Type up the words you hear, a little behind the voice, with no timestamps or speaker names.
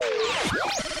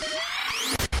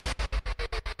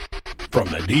From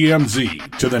the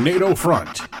DMZ to the NATO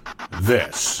front,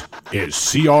 this is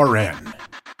CRN.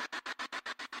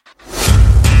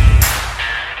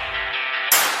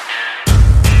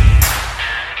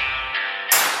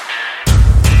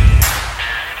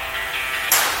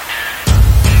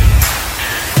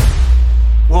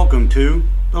 Welcome to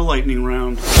the Lightning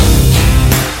Round.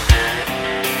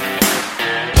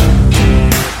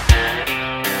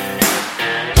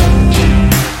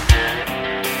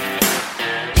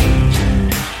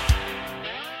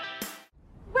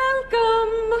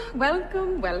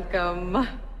 Welcome.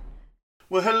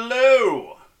 Well,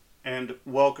 hello, and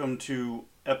welcome to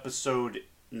episode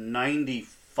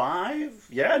 95.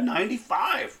 Yeah,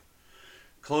 95.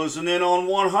 Closing in on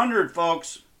 100,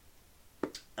 folks.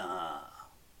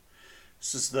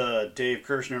 This is the Dave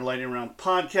Kershner Lightning Round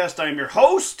podcast. I am your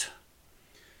host.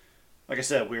 Like I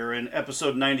said, we are in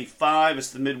episode 95.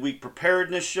 It's the midweek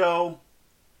preparedness show.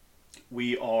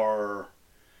 We are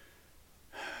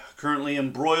currently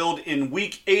embroiled in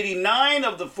week 89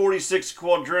 of the 46th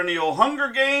Quadrennial Hunger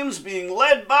Games, being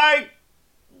led by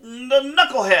the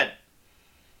Knucklehead.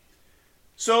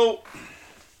 So,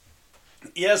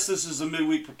 yes, this is a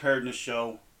midweek preparedness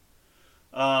show.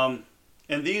 And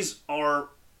these are,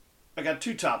 I got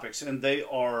two topics, and they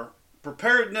are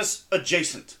preparedness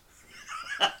adjacent.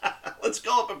 Let's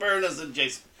call it preparedness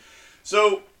adjacent.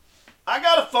 So, I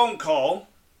got a phone call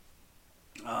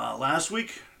last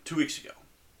week, 2 weeks ago.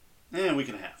 A week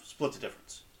and a half. Split the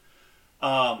difference.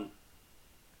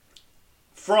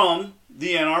 From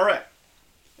the NRA.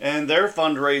 And they're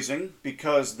fundraising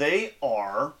because they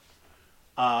are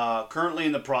currently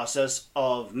in the process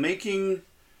of making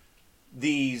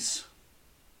these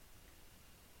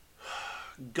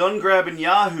gun-grabbing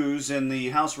yahoos in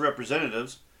the House of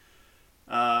Representatives.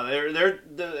 The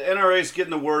NRA is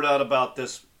getting the word out about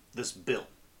this bill.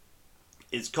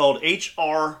 It's called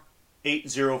H.R.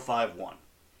 8051.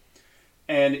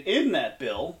 And in that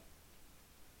bill,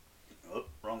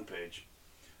 wrong page.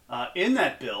 In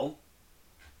that bill,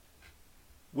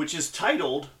 which is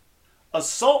titled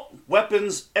Assault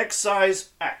Weapons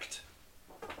Excise Act.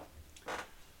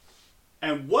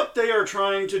 And what they are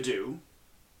trying to do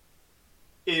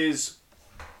is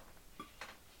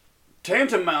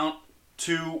tantamount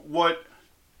to what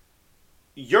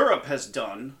Europe has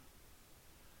done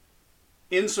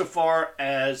insofar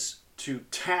as to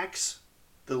tax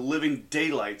the living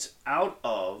daylights out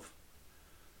of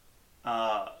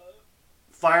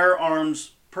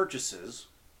firearms purchases,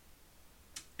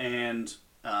 and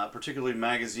particularly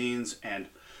magazines and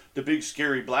the big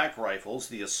scary black rifles,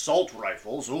 the assault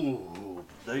rifles. Ooh,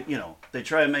 they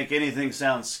try to make anything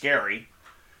sound scary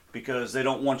because they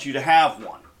don't want you to have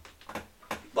one.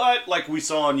 But like we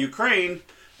saw in Ukraine,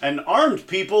 an armed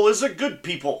people is a good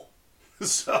people.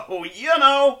 So,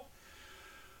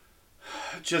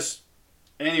 just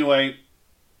anyway,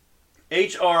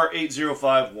 H.R.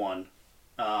 8051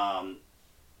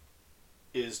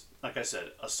 is, like I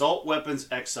said, Assault Weapons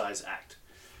Excise Act.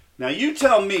 Now, you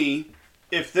tell me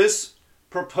if this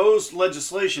proposed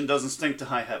legislation doesn't stink to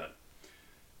high heaven.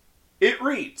 It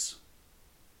reads,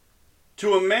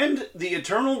 to amend the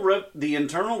Internal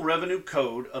Revenue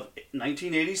Code of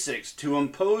 1986 to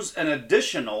impose an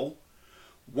additional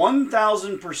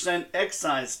 1,000%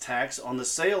 excise tax on the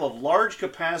sale of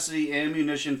large-capacity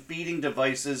ammunition feeding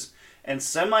devices and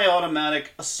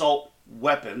semi-automatic assault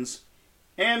weapons,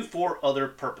 and for other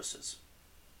purposes.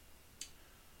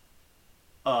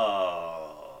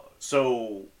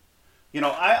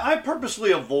 I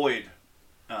purposely avoid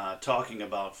talking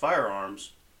about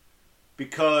firearms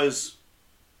because,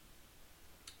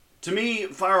 to me,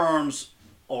 firearms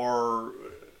are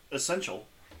essential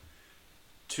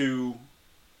to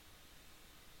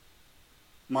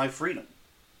my freedom.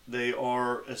 They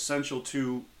are essential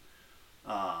to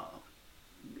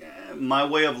my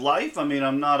way of life. I mean,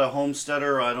 I'm not a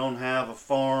homesteader. I don't have a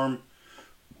farm.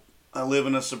 I live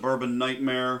in a suburban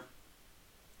nightmare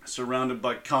surrounded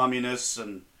by communists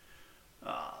and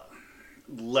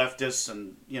leftists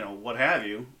and, what have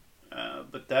you.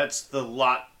 But that's the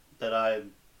lot that I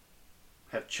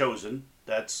have chosen.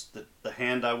 That's the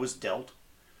hand I was dealt.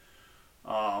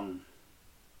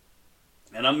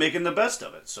 And I'm making the best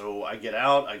of it. So I get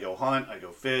out, I go hunt, I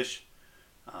go fish,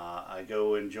 I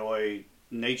go enjoy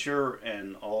nature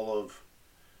and all of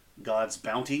God's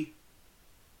bounty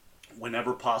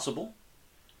whenever possible.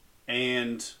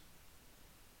 And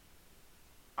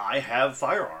I have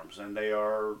firearms, and they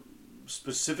are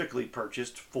specifically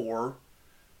purchased for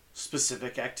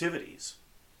specific activities.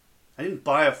 I didn't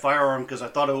buy a firearm because I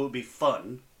thought it would be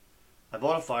fun. I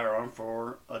bought a firearm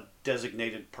for a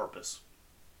designated purpose,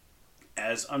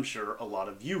 as I'm sure a lot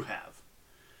of you have.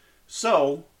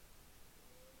 So,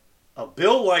 a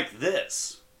bill like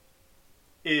this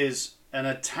is an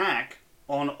attack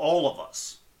on all of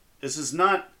us. This is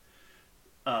not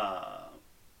a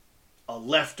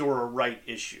left or a right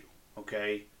issue,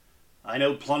 okay? I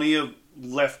know plenty of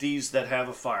lefties that have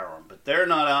a firearm, but they're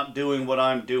not out doing what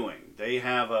I'm doing. They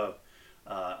have a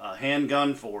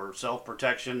handgun for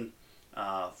self-protection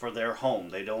for their home.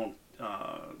 They don't.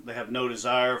 They have no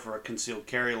desire for a concealed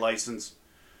carry license.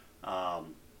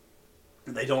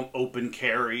 They don't open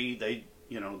carry. They,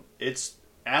 it's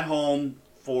at home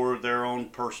for their own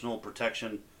personal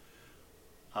protection,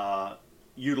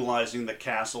 utilizing the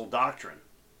Castle Doctrine,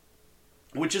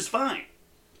 which is fine.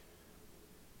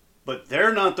 But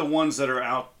they're not the ones that are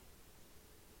out.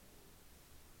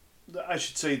 I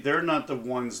should say they're not the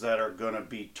ones that are going to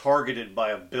be targeted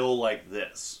by a bill like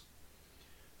this.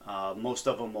 Most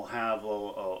of them will have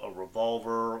a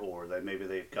revolver, or maybe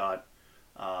they've got,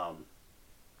 a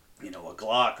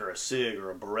Glock or a SIG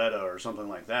or a Beretta or something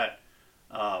like that.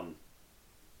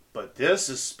 But this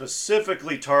is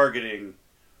specifically targeting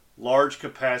large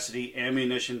capacity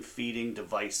ammunition feeding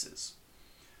devices.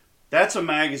 That's a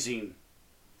magazine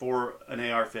for an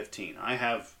AR-15. I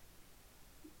have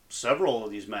several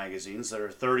of these magazines that are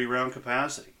 30 round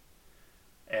capacity.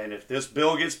 And if this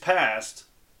bill gets passed,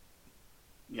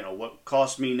 what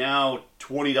costs me now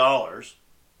 $20,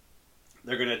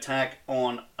 they're going to tack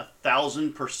on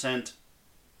 1,000%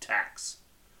 tax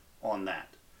on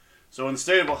that. So in the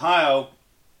state of Ohio,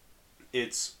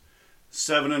 it's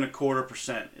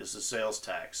 7.25% is the sales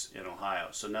tax in Ohio.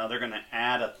 So now they're going to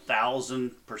add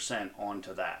 1,000%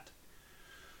 onto that.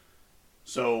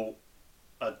 So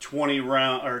a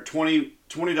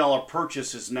 $20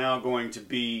 purchase is now going to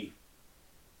be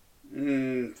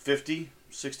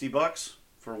 $50-$60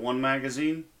 for one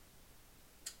magazine.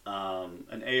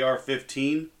 An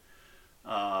AR-15,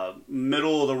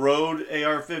 middle of the road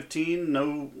AR-15,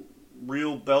 no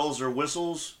real bells or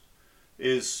whistles,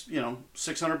 is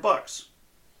 $600.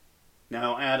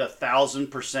 Now add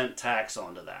 1,000% tax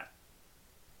onto that.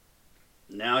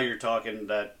 Now you're talking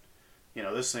that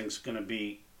this thing's going to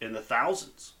be in the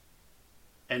thousands,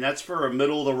 and that's for a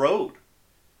middle of the road.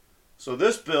 So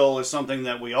this bill is something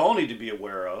that we all need to be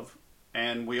aware of,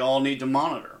 and we all need to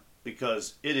monitor,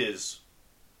 because it is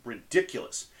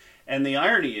ridiculous. And the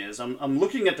irony is, I'm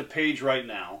looking at the page right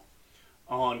now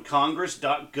on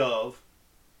congress.gov.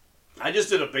 I just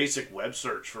did a basic web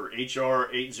search for HR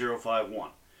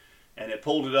 8051, and it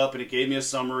pulled it up and it gave me a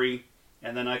summary,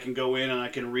 and then I can go in and I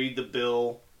can read the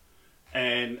bill.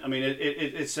 And I mean,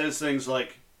 it says things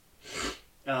like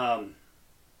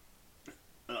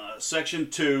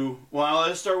Section 2. Well,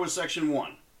 let's start with Section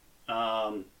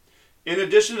 1. In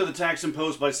addition to the tax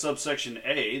imposed by subsection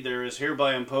A, there is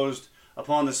hereby imposed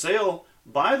upon the sale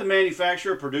by the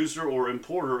manufacturer, producer, or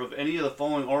importer of any of the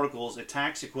following articles a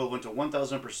tax equivalent to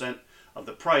 1,000% of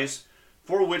the price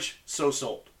for which so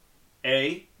sold.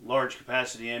 A. Large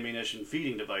capacity ammunition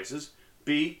feeding devices.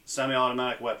 B.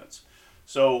 Semi-automatic weapons.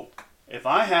 So if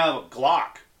I have a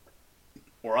Glock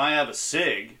or I have a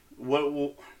SIG,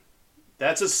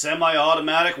 that's a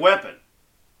semi-automatic weapon.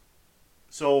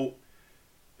 So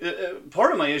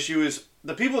part of my issue is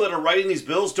the people that are writing these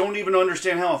bills don't even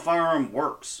understand how a firearm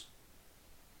works.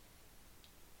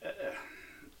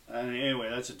 Anyway,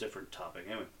 that's a different topic.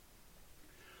 Anyway,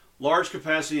 large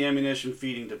capacity ammunition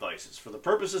feeding devices. For the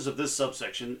purposes of this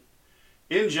subsection,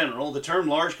 in general, the term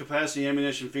large capacity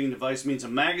ammunition feeding device means a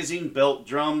magazine, belt,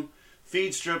 drum,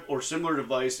 feed strip, or similar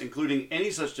device, including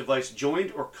any such device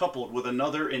joined or coupled with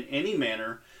another in any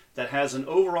manner that has an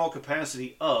overall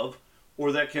capacity of,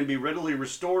 or that can be readily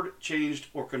restored, changed,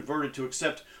 or converted to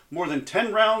accept more than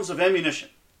 10 rounds of ammunition.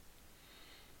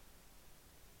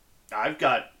 I've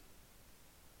got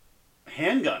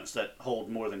handguns that hold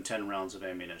more than 10 rounds of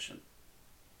ammunition.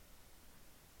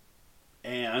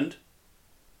 And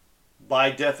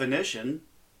by definition,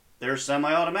 they're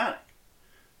semi-automatic.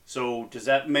 So does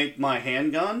that make my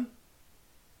handgun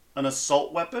an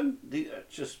assault weapon?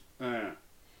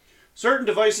 Certain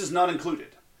devices not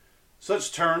included.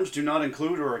 Such terms do not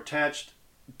include an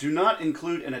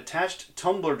attached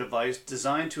tumbler device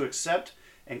designed to accept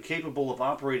and capable of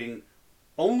operating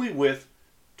only with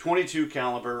 .22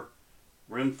 caliber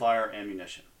rimfire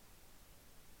ammunition.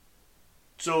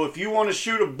 So if you want to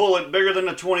shoot a bullet bigger than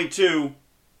a .22,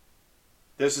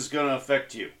 this is going to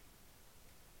affect you.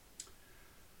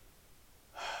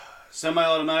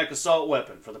 Semi-automatic assault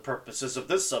weapon. For the purposes of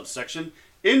this subsection,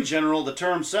 in general, the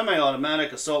term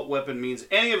semi-automatic assault weapon means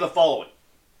any of the following.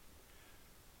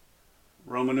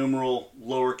 Roman numeral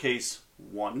lowercase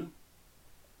 1.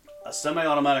 A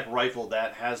semi-automatic rifle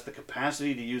that has the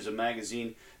capacity to use a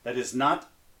magazine that is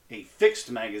not a fixed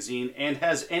magazine, and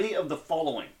has any of the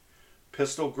following: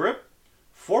 pistol grip,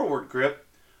 forward grip,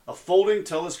 a folding,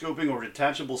 telescoping, or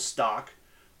detachable stock,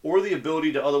 or the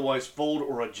ability to otherwise fold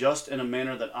or adjust in a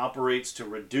manner that operates to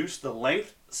reduce the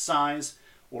length, size,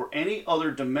 or any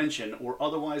other dimension, or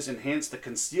otherwise enhance the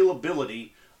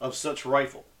concealability of such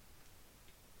rifle.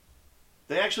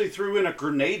 They actually threw in a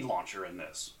grenade launcher in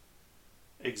this.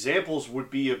 Examples would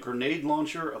be a grenade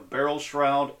launcher, a barrel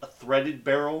shroud, a threaded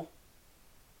barrel,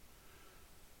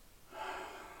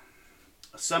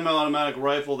 a semi-automatic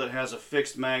rifle that has a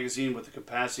fixed magazine with the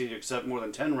capacity to accept more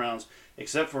than 10 rounds,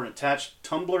 except for an attached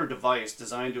tumbler device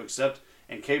designed to accept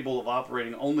and capable of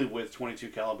operating only with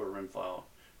 .22 caliber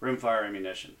rimfire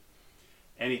ammunition.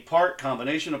 Any part,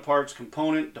 combination of parts,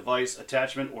 component, device,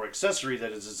 attachment, or accessory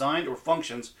that is designed or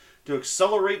functions to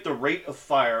accelerate the rate of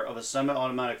fire of a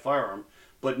semi-automatic firearm,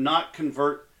 but not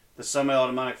convert the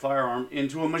semi-automatic firearm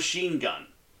into a machine gun.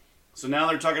 So now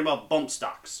they're talking about bump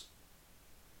stocks.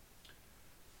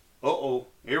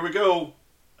 Here we go.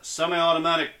 A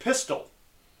semi-automatic pistol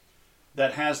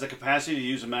that has the capacity to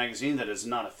use a magazine that is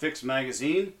not a fixed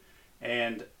magazine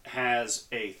and has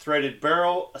a threaded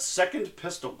barrel, a second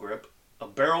pistol grip, a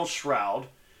barrel shroud,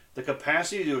 the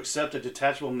capacity to accept a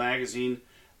detachable magazine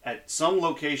at some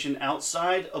location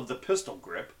outside of the pistol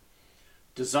grip,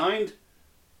 a design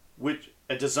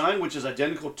which is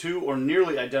identical to or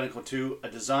nearly identical to a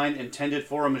design intended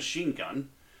for a machine gun,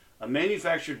 a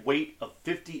manufactured weight of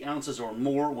 50 ounces or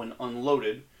more when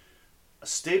unloaded, a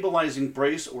stabilizing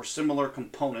brace or similar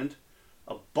component,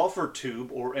 a buffer tube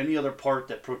or any other part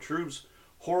that protrudes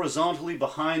horizontally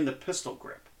behind the pistol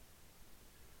grip.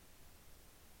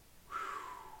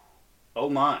 Oh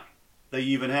my, they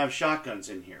even have shotguns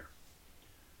in here.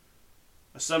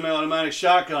 A semi-automatic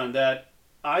shotgun that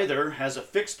either has a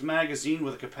fixed magazine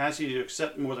with a capacity to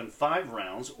accept more than 5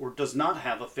 rounds or does not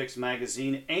have a fixed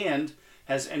magazine and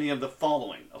has any of the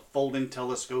following: a folding,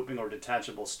 telescoping, or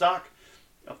detachable stock,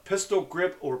 a pistol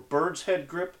grip or bird's head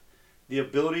grip, the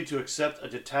ability to accept a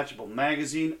detachable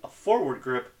magazine, a forward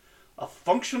grip, a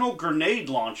functional grenade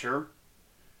launcher,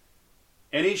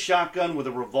 any shotgun with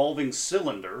a revolving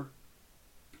cylinder,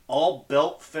 all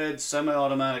belt-fed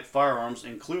semi-automatic firearms,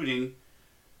 including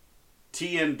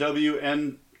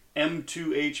TNW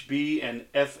M2HB and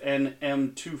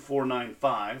FNM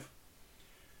 2495,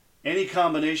 any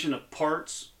combination of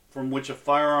parts from which a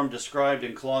firearm described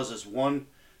in clauses 1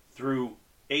 through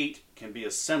 8 can be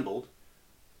assembled,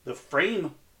 the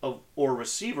frame of or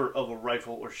receiver of a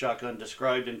rifle or shotgun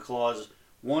described in clause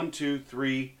 1, 2,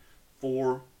 3,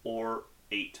 4, or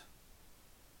 8.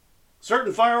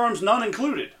 Certain firearms not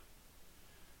included.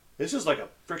 This is like a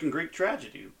freaking Greek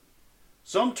tragedy.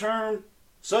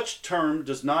 Such term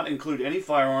does not include any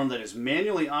firearm that is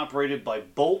manually operated by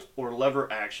bolt or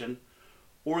lever action,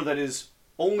 or that is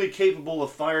only capable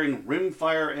of firing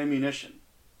rimfire ammunition.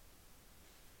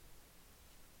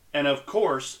 And of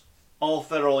course, all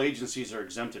federal agencies are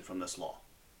exempted from this law.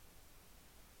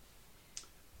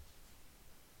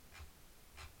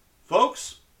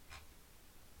 Folks,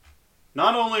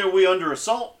 not only are we under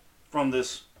assault from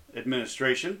this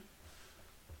administration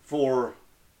for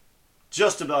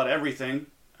just about everything,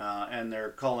 and they're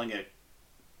calling it,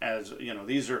 as you know,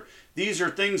 these are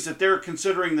things that they're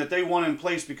considering that they want in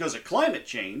place because of climate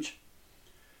change.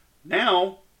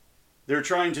 Now they're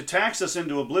trying to tax us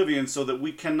into oblivion so that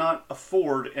we cannot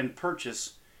afford and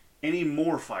purchase any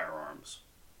more firearms.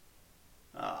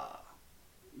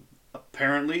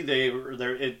 Apparently,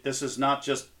 this is not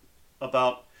just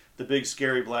about the big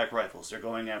scary black rifles. They're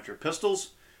going after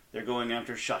pistols. They're going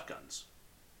after shotguns.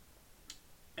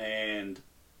 And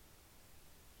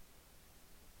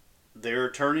they're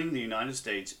turning the United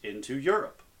States into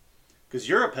Europe. Because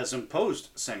Europe has imposed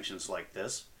sanctions like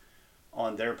this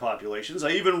on their populations.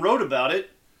 I even wrote about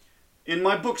it in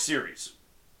my book series.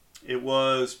 It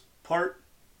was part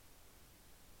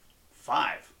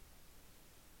 5,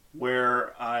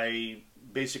 where I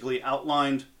basically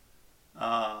outlined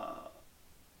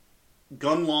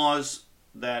gun laws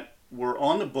that were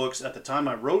on the books at the time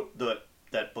I wrote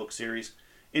that book series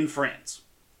in France.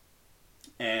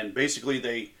 And basically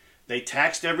they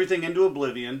taxed everything into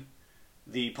oblivion.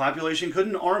 The population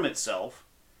couldn't arm itself,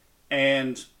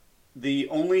 and the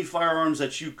only firearms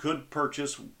that you could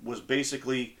purchase was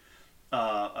basically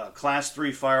a Class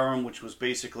 3 firearm, which was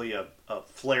basically a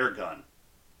flare gun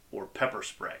or pepper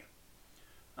spray.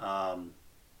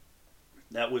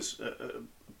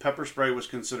 Pepper spray was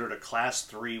considered a Class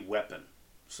 3 weapon.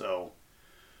 So,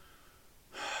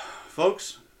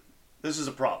 folks, this is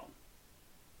a problem.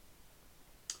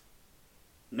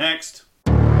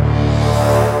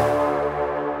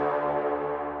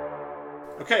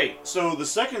 Okay, so the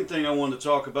second thing I wanted to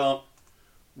talk about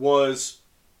was,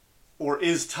 or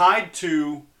is tied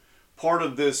to, part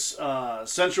of this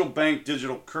central bank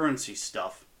digital currency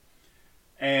stuff.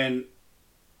 And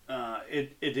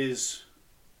it is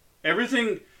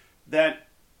everything that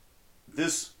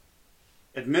this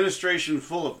administration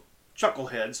full of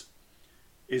chuckleheads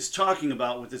is talking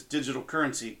about with this digital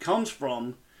currency comes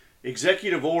from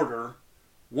Executive Order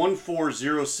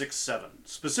 14067,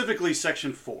 specifically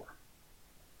Section 4.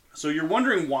 So you're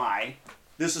wondering why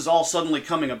this is all suddenly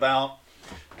coming about,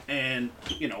 and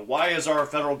why is our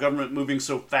federal government moving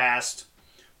so fast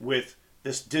with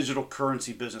this digital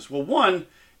currency business? Well, one,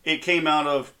 it came out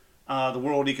of the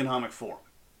World Economic Forum.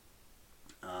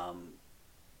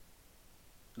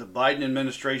 The Biden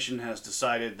administration has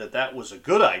decided that that was a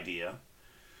good idea,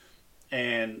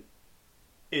 and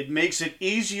it makes it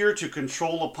easier to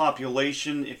control a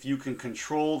population if you can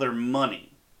control their money.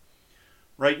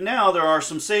 Right now, there are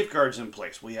some safeguards in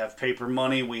place. We have paper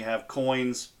money, we have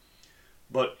coins,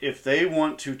 but if they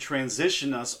want to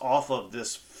transition us off of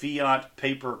this fiat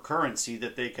paper currency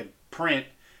that they can print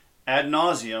ad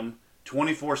nauseum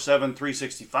 24/7,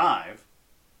 365,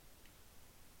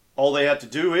 all they have to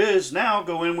do is now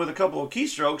go in with a couple of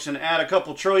keystrokes and add a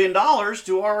couple $1 trillion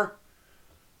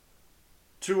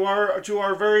to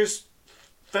our various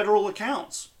federal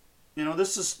accounts.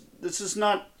 This is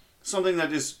not something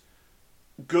that is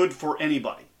good for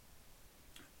anybody.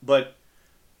 But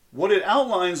what it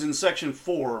outlines in Section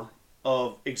 4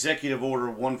 of Executive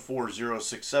Order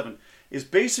 14067 is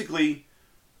basically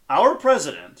our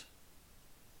president,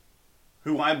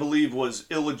 who I believe was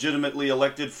illegitimately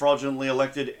elected, fraudulently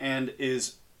elected, and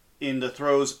is in the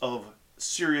throes of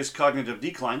serious cognitive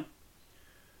decline.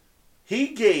 He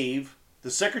gave the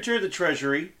Secretary of the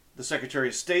Treasury, the Secretary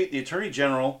of State, the Attorney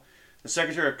General, the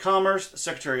Secretary of Commerce, the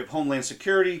Secretary of Homeland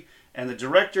Security, and the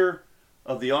Director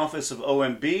of the Office of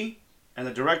OMB, and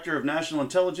the Director of National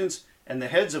Intelligence, and the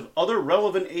heads of other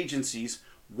relevant agencies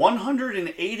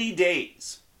 180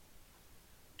 days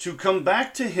to come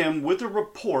back to him with a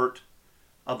report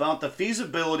about the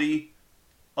feasibility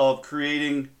of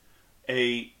creating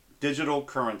a digital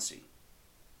currency.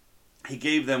 He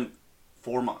gave them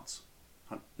 4 months.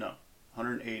 No,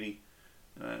 180,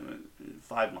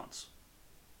 5 months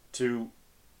to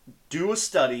do a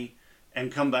study and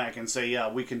come back and say,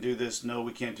 yeah, we can do this, no,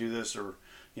 we can't do this, or,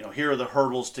 here are the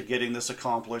hurdles to getting this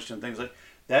accomplished and things like that.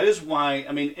 That is why,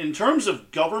 in terms of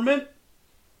government,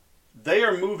 they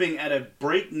are moving at a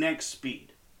breakneck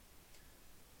speed.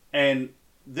 And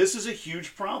this is a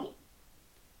huge problem.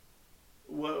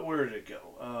 Where did it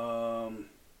go?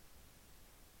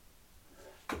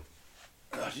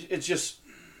 It's just,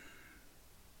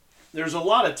 there's a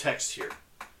lot of text here.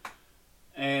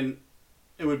 And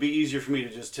it would be easier for me to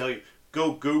just tell you,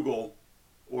 go Google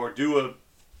or do a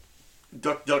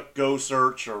DuckDuckGo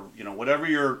search, or whatever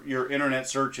your internet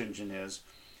search engine is,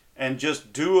 and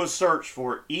just do a search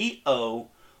for EO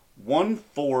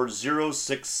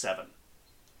 14067,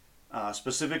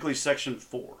 specifically Section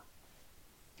 4,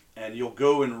 and you'll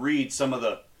go and read some of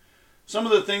the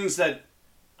things that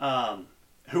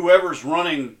whoever's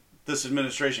running this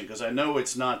administration, because I know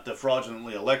it's not the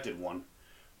fraudulently elected one,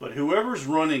 but whoever's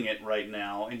running it right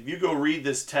now, and if you go read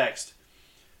this text,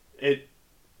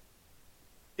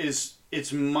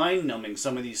 it's mind-numbing,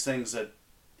 some of these things that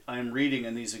I'm reading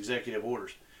in these executive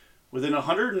orders. Within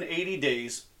 180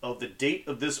 days of the date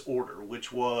of this order,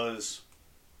 which was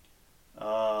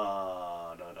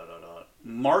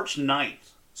March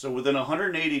 9th, so within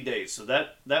 180 days, so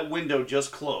that window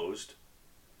just closed.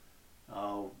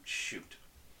 Oh, shoot.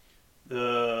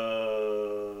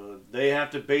 They have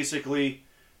to basically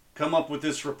come up with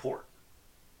this report.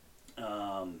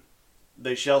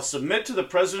 They shall submit to the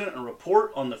President a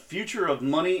report on the future of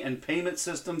money and payment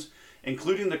systems,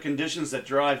 including the conditions that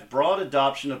drive broad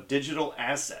adoption of digital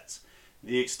assets,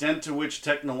 the extent to which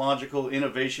technological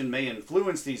innovation may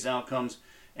influence these outcomes,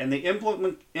 and the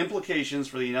implications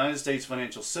for the United States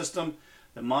financial system,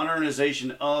 the modernization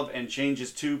of and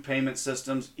changes to payment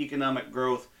systems, economic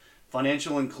growth,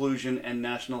 financial inclusion, and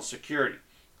national security.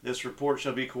 This report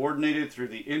shall be coordinated through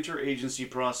the interagency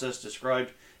process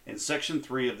described in Section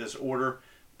 3 of this order,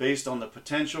 based on the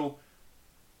potential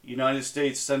United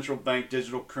States central bank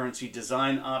digital currency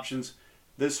design options.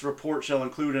 This report shall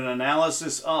include an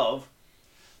analysis of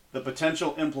the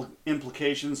potential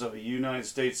implications of a United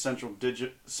States central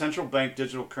bank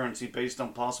digital currency based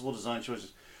on possible design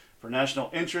choices for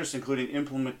national interests, including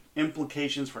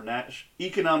implications for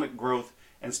economic growth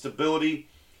and stability,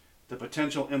 the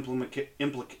potential I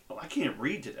can't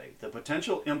read today. The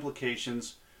potential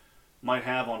implications might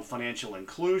have on financial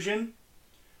inclusion,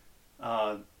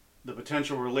 the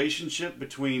potential relationship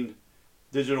between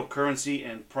digital currency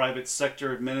and private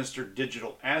sector administered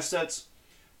digital assets,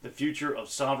 the future of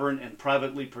sovereign and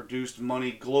privately produced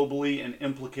money globally, and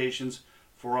implications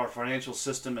for our financial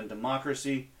system and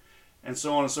democracy, and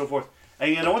so on and so forth.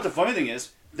 And you know what the funny thing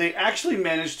is? They actually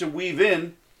managed to weave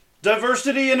in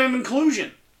diversity and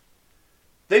inclusion.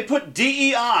 They put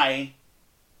DEI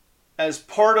as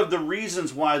part of the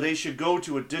reasons why they should go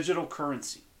to a digital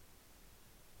currency.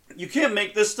 You can't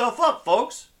make this stuff up,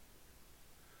 folks.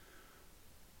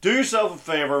 Do yourself a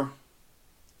favor.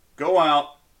 Go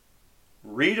out,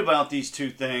 read about these two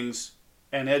things,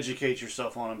 and educate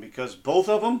yourself on them, because both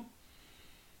of them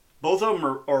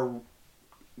are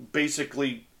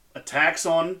basically attacks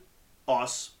on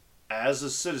us as a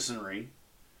citizenry,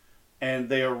 and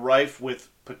they are rife with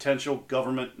potential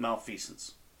government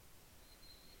malfeasance.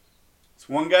 It's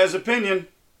one guy's opinion.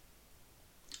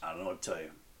 I don't know what to tell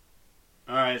you.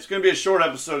 Alright, it's going to be a short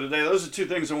episode today. Those are two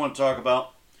things I want to talk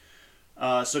about.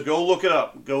 So go look it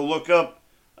up. Go look up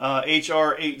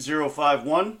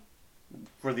HR8051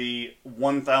 for the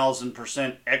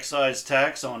 1,000% excise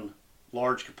tax on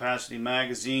large capacity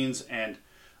magazines and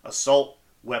assault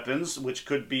weapons, which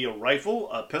could be a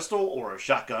rifle, a pistol, or a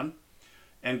shotgun.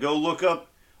 And go look up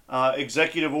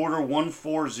Executive Order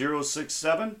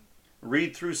 14067.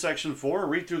 Read through Section 4.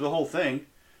 Read through the whole thing.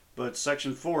 But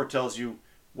Section 4 tells you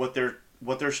what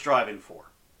they're striving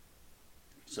for.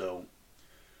 So,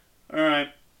 all right.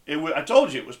 I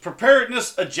told you, it was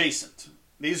preparedness adjacent.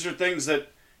 These are things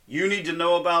that you need to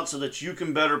know about so that you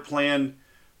can better plan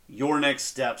your next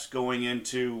steps going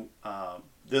into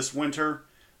this winter,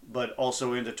 but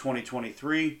also into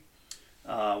 2023.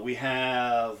 We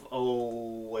have,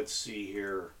 let's see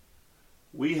here.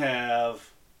 We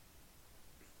have,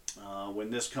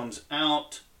 when this comes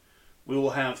out, we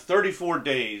will have 34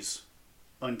 days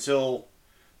until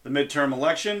the midterm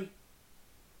election.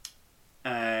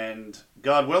 And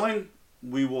God willing,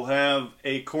 we will have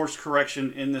a course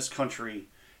correction in this country,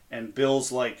 and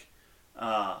bills like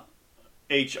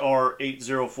HR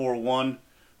 8041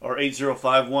 or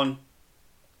 8051,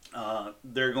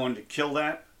 they're going to kill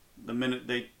that the minute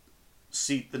they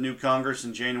seat the new Congress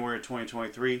in January of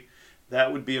 2023.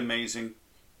 That would be amazing.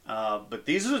 But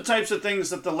these are the types of things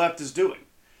that the left is doing.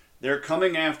 They're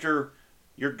coming after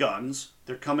your guns.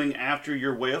 They're coming after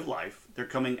your way of life. They're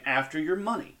coming after your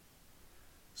money.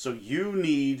 So you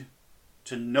need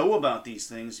to know about these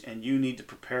things, and you need to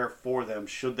prepare for them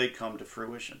should they come to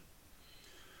fruition.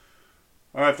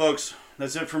 All right, folks,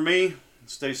 that's it for me.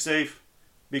 Stay safe.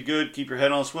 Be good. Keep your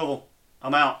head on a swivel.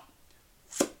 I'm out.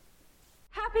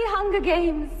 Happy Hunger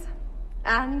Games.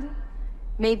 And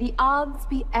may the odds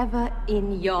be ever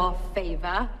in your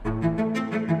favor.